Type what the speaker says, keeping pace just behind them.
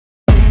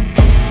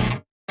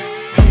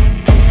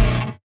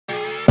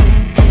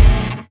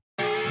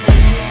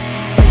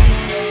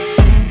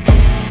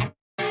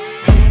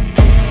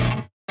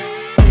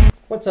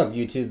What's up,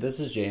 YouTube? This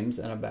is James,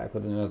 and I'm back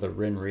with another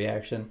Rin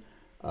reaction.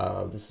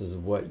 This is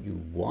What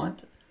You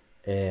Want,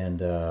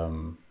 and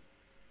I'm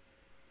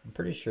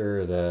pretty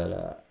sure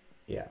that,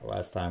 yeah,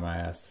 last time I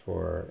asked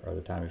for, or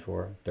the time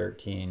before,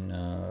 13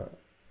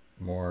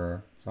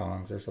 more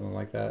songs or something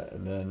like that,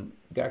 and then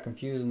got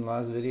confused in the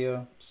last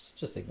video.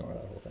 Just ignore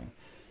that whole thing.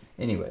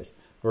 Anyways,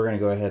 we're going to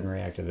go ahead and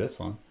react to this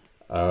one.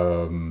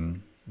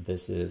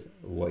 This is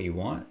What You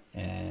Want,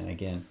 and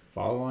again,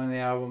 follow along the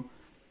album.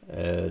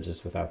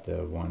 Just without the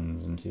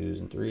 1s and 2s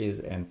and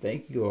 3s. And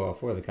thank you all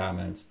for the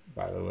comments,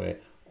 by the way,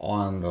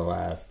 on the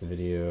last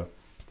video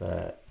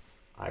that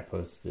I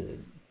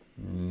posted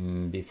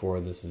before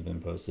this has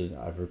been posted.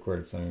 I've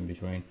recorded some in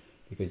between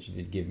because you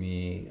did give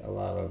me a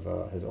lot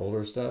of his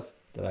older stuff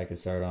that I could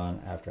start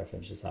on after I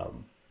finish this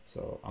album.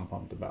 So I'm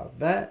pumped about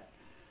that.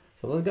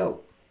 So let's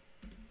go.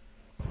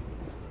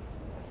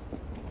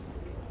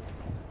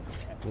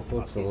 This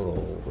looks a little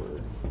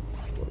older.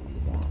 What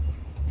you want.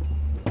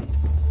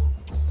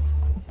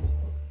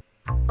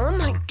 Oh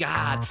my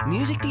god,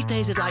 music these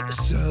days is like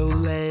so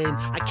lame.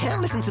 I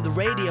can't listen to the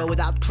radio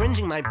without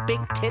cringing my big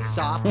tits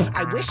off.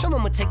 I wish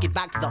someone would take it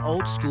back to the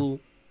old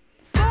school.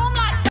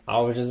 I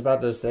was just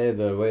about to say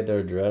the way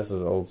they're dressed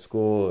is old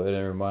school, and it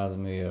reminds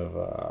me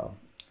of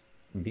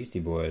Beastie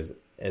Boys.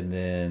 And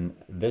then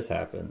this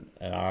happened,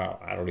 and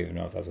I don't even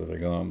know if that's where they're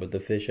going, but the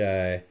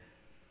fisheye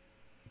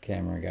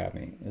camera got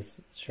me.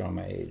 It's showing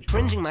my age.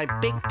 Cringing my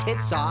big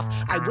tits off.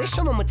 I wish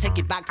someone would take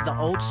it back to the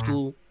old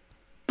school.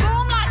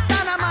 Boom like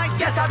dynamite,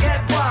 yes I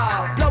get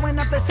wild. Blowing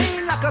up the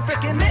scene like a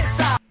freaking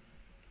missile.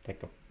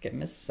 Take a get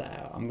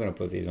missile. I'm gonna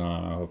put these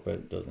on. I hope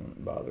it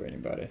doesn't bother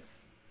anybody.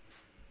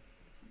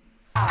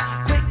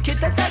 Quick hit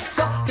the deck,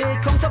 so here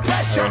comes the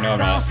pressure.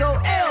 Sound so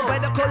ill,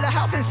 better call a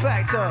health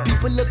inspector.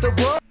 People of the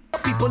world,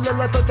 people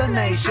all over the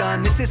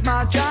nation. This is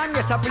my jam,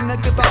 yes I bring a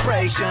good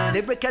vibration.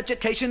 Lyric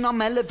education,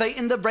 I'm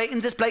elevating the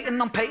ratings. It's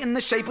blatant, I'm painting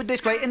the shape with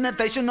this great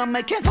innovation. I'm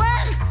making when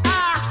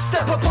I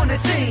step up on the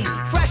scene,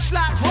 fresh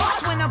like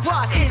grass when the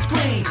grass is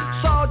green.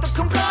 Start the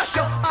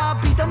combustion, I'll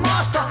be the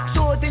master.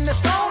 Sword in the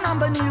stone, I'm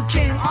the new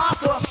King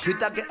Arthur.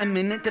 Could I get a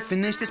minute to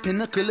finish this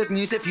pinnacle of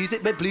music? Fuse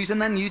it with blues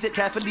and then use it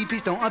carefully.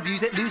 Please don't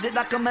abuse it. Lose it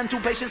like a mental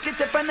patient.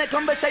 Schizophrenic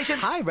conversation.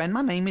 Hi Ren,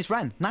 my name is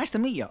Ren. Nice to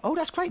meet you. Oh,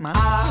 that's great, man.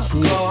 I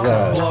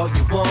got what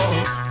you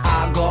want.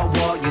 I got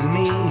what you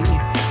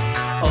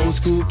need. Old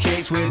school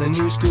kicks with a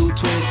new school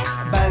twist.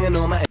 Banging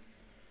on my...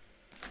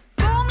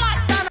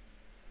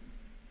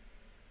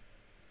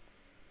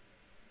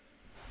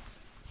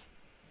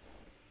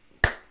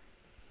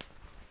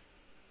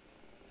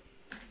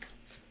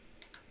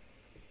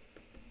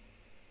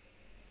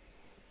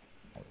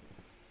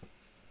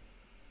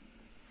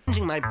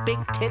 my big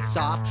tits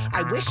off.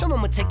 I wish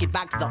someone would take it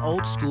back to the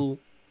old school.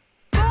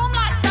 Boom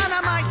like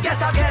dynamite, yes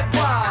I get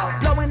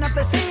wild. Blowing up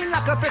the scene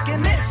like a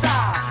freaking missile.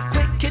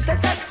 Quick hit the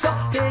deck, so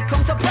here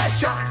comes the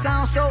pressure.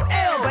 Sound so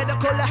ill, better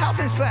call a health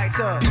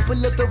inspector.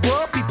 People of the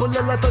world, people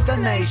all over the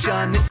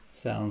nation.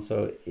 Sound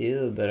so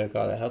ill, better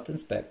call a health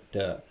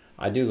inspector.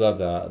 I do love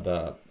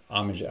the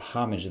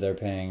homage they're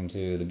paying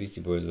to the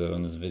Beastie Boys though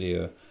in this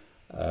video.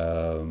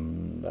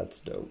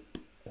 That's dope.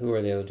 Who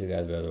are the other two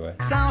guys, by the way?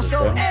 Sound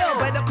so ill,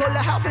 better call a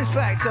health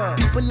inspector.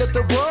 People of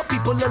the world,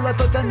 people all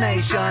over the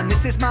nation.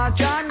 This is my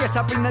jam, yes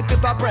I bring a good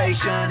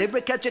vibration.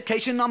 Lyric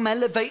education, I'm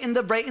elevating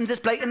the ratings. It's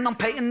blatant, I'm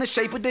painting the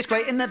shape with this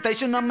great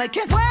innovation. I'm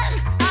making when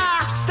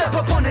I step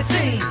up on the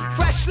scene,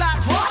 fresh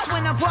like grass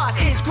when the grass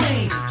is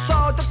green.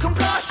 Start the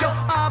combustion,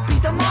 I'll be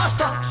the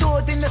master.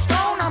 Sword in the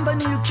stone, I'm the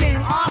new King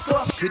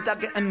Arthur. Could I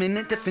get a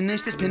minute to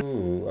finish this pin?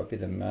 Ooh, I'll be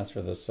the master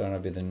of the sun. I'll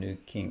be the new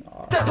King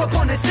Arthur. Step up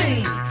on the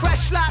scene,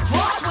 fresh like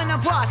grass when the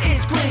grass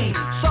is green.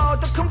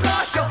 Start the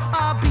combustion,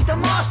 I'll be the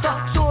master.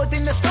 Sword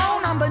in the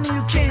stone, I'm the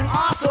new King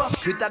Arthur.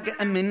 Could I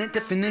get a minute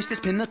to finish this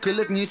pinnacle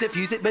of music?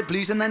 Fuse it with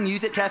blues and then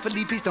use it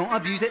carefully. Please don't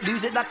abuse it.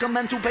 Lose it like a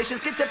mental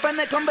patient.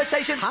 Schizophrenic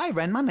conversation. Hi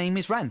Ren, my name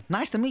is Ren.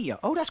 Nice to meet you.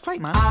 Oh, that's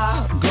great, man.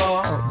 I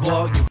got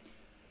what you...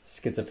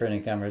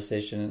 Schizophrenic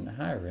conversation.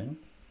 Hi Ren.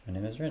 My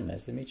name is Ren.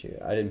 Nice to meet you.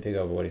 I didn't pick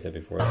up what he said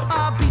before.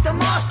 I'll be the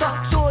master.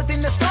 Sword in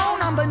the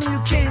stone, I'm the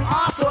new King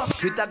Arthur.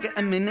 Could I get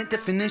a minute to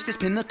finish this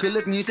pinnacle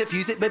of music?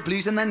 Fuse it with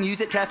blues and then use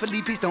it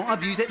carefully. Please don't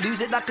abuse it.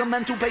 Lose it like a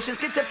mental patient.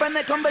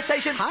 Schizophrenic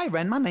conversation. Hi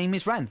Ren, my name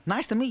is Ren.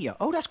 Nice to meet you.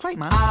 Oh, that's great,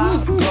 man.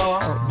 I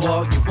got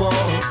what you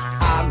want.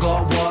 I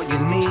got what you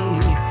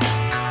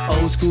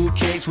need. Old school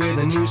kicks with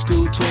a new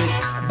school twist.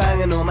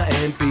 Banging on my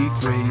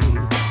MP3.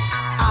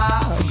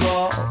 I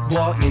got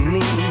what you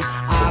need.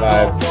 I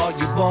got what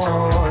you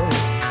want.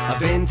 A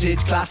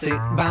vintage classic,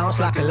 bounce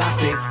like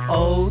elastic,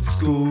 old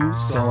school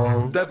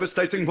song.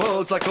 Devastating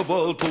words like a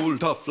whirlpool,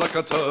 tough like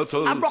a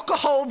turtle. I rock a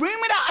whole room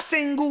without a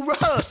single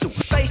rehearsal.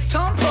 Face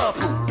turn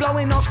purple,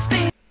 blowing off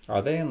steam.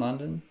 Are they in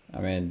London?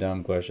 I mean,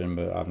 dumb question,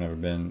 but I've never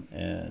been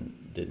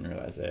and didn't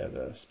realize they have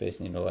a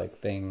Space Needle-like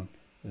thing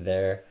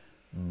there.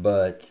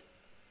 But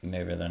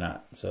maybe they're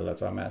not, so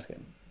that's why I'm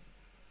asking.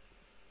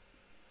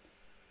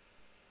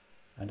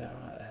 I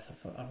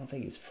don't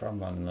think he's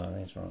from London though. I think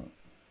he's from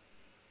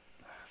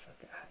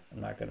I'm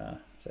not gonna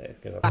say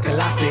it because like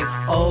elastic,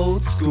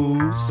 old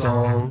school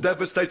song.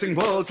 Devastating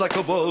words like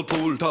a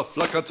whirlpool, tough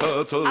like a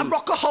turtle. I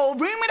rock a whole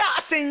room without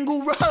a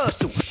single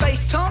rehearsal.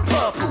 Face turn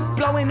purple,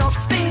 blowing off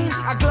steam.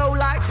 I glow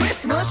like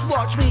Christmas,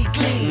 watch me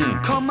gleam.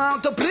 Come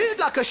out the blue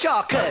like a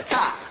shark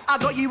attack. I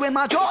got you in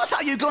my jaws,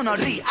 how you gonna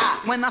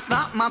react? When I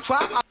snap my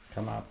trap,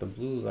 come out the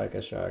blue like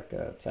a shark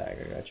attack.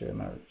 I got you in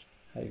my.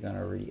 How you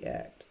gonna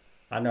react?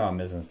 I know I'm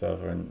missing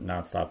stuff or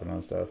not stopping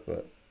on stuff,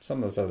 but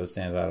some of the stuff that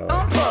stands out.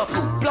 I'm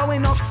purple,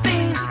 blowing off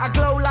steam. I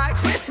glow like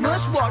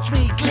Christmas, watch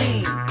me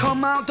gleam.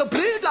 Come out the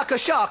blue like a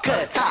shark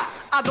attack.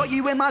 I got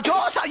you in my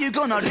jaws, how you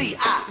gonna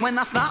react? When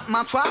I snap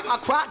my trap, I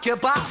crack your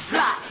back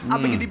flat. I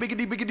biggity,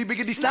 biggity, biggity,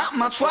 biggity, snap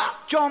my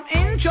trap. Jump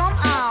in, jump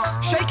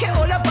out, shake it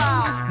all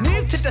about.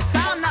 Move to the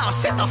sound now,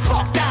 sit the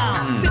fuck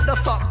down. Sit the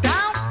fuck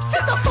down,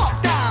 sit the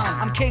fuck down.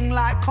 I'm king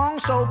like Kong,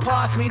 so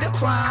pass me the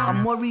crown.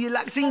 I'm warrior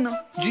like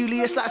Xena,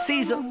 Julius like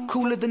Caesar.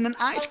 Cooler than an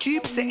ice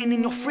cube sitting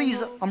in your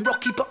freezer. I'm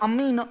Rocky but I'm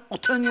meaner, I'll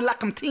turn you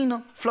like I'm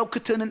Tina. Flow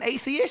could turn an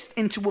atheist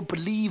into a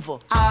believer.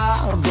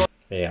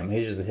 Damn,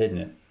 he's just hitting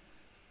it.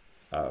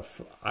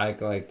 I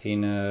like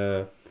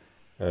Tina.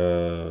 I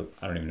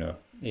don't even know.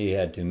 He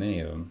had too many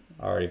of them.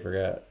 I already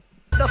forgot.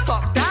 The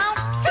fuck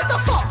down, sit the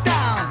fuck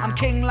down. I'm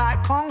king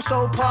like Kong,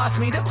 so pass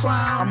me the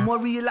crown. I'm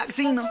warrior like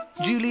Xena,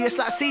 Julius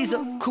like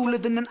Caesar. Cooler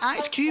than an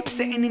ice cube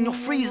sitting in your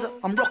freezer.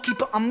 I'm Rocky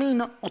but I'm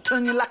meaner, I'll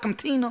turn you like I'm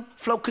Tina.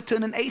 Flow could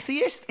turn an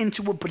atheist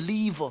into a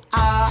believer.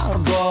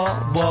 I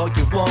got what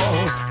you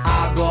want,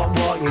 I got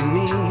what you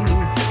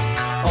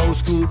need. Old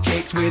school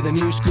kicks with a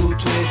new school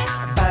twist,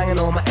 banging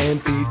on my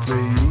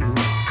MP3.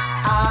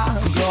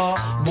 I got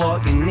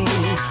what you need,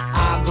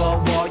 I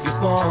got what you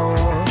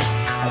want.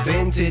 A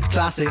vintage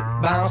classic,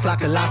 bounce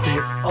like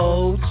elastic,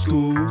 old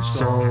school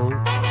song.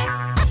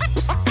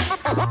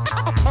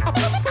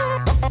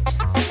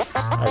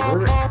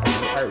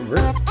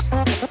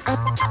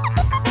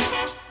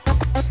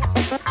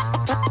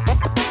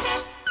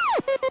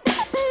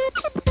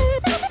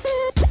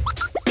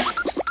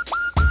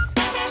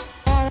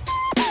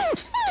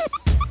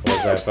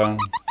 Was that fun?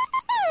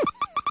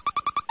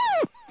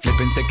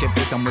 Flipping sick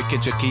face, I'm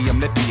wicked tricky, I'm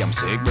lippy, I'm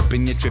sick.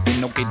 Ripping you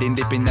tripping, no kidding,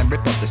 dipping and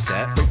rip up the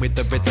set. Brick with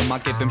the rhythm, I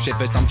give them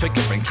shivers, I'm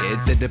triggering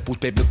kids. Edibles,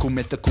 biblical,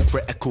 mythical,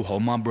 critical,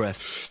 hold my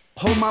breath.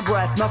 Hold my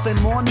breath, nothing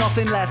more,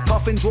 nothing less.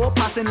 Puffing draw,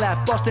 passing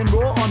left, busting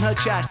raw on her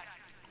chest.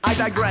 I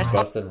digress.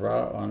 Busted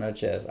raw on her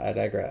chest. I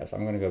digress.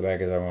 I'm gonna go back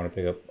because I want to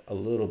pick up a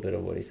little bit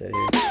of what he said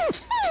here.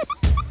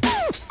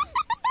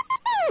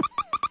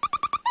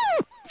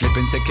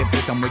 Flipping sick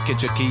face, I'm wicked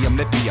tricky, I'm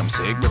lippy, I'm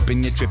sick.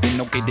 Ripping you tripping,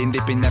 no kidding,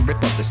 dipping and rip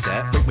up the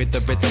set. Brick with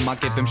the rhythm, I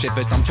give them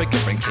shivers, I'm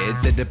triggering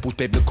kids. Edibles,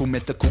 biblical,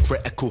 mythical,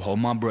 critical, hold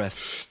my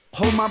breath.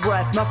 Hold my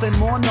breath, nothing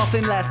more,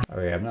 nothing less.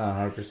 Okay, I'm not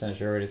 100%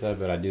 sure what he said,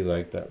 but I do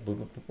like that.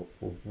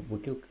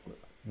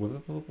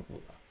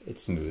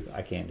 It's smooth.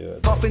 I can't do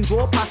it. Puffing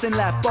draw, passing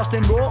left,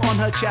 busting raw on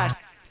her chest.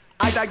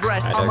 I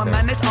digress, I'm a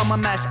menace, I'm a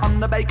mess. I'm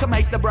the baker,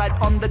 make the bread.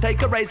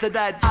 Undertaker, raise the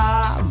dead.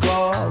 I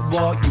got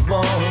what you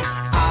want,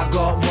 I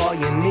got what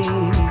you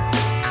need.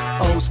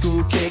 Old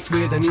school kicks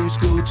with a new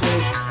school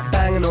twist,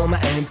 banging on my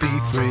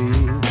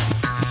MP3.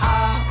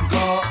 I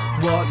got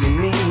what you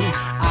need,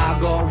 I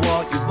got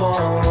what you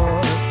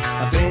want.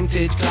 A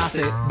vintage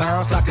classic,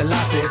 bounce like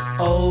elastic,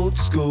 old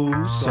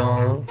school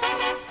song.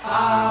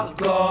 I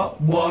got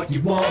what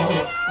you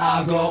want,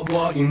 I got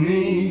what you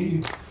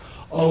need.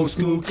 Old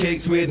school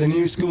kicks with a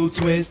new school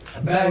twist,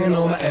 banging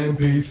on my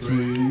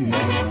MP3.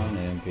 Banging on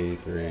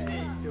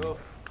MP3.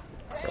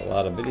 A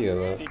lot of video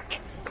though.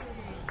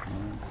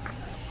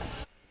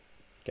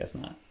 Guess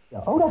not.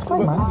 Oh, that's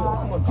great, man.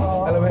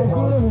 Hello, mate.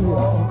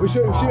 We're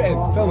shooting,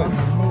 filming.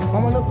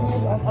 I'm on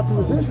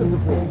the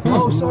position.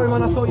 Oh, sorry,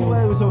 man. I thought you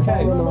were. It was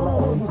okay.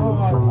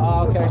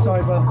 Oh, okay.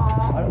 Sorry,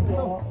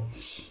 bro.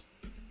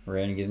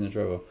 Ren getting in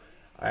trouble.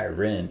 All right,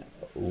 Ren.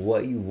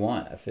 What You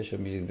Want official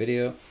music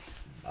video.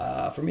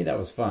 For me, that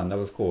was fun. That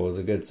was cool. It was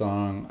a good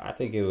song. I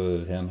think it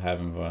was him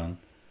having fun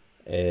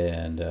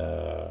and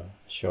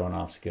showing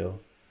off skill,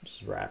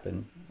 just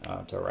rapping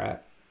to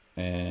rap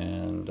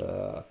and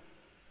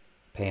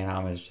paying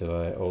homage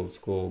to old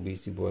school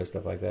Beastie Boys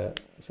stuff like that.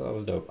 So that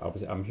was dope.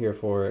 I'm here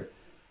for it.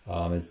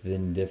 It's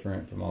been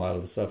different from a lot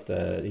of the stuff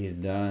that he's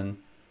done.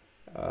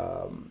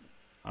 I'm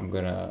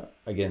gonna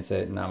again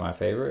say not my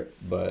favorite,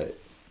 but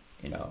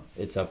you know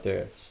it's up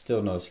there.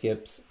 Still no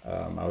skips.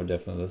 I would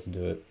definitely listen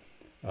to it.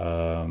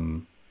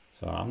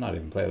 So I'm not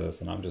even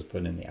playlisting, I'm just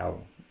putting in the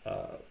album.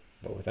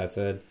 But with that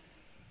said,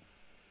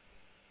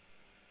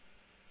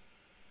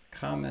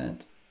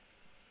 comment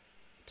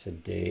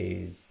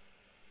today's,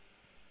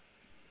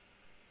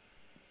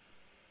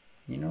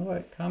 you know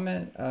what,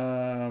 comment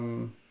a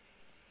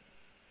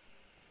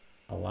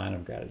line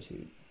of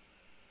gratitude.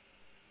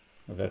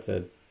 With that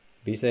said,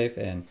 be safe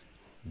and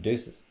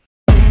deuces.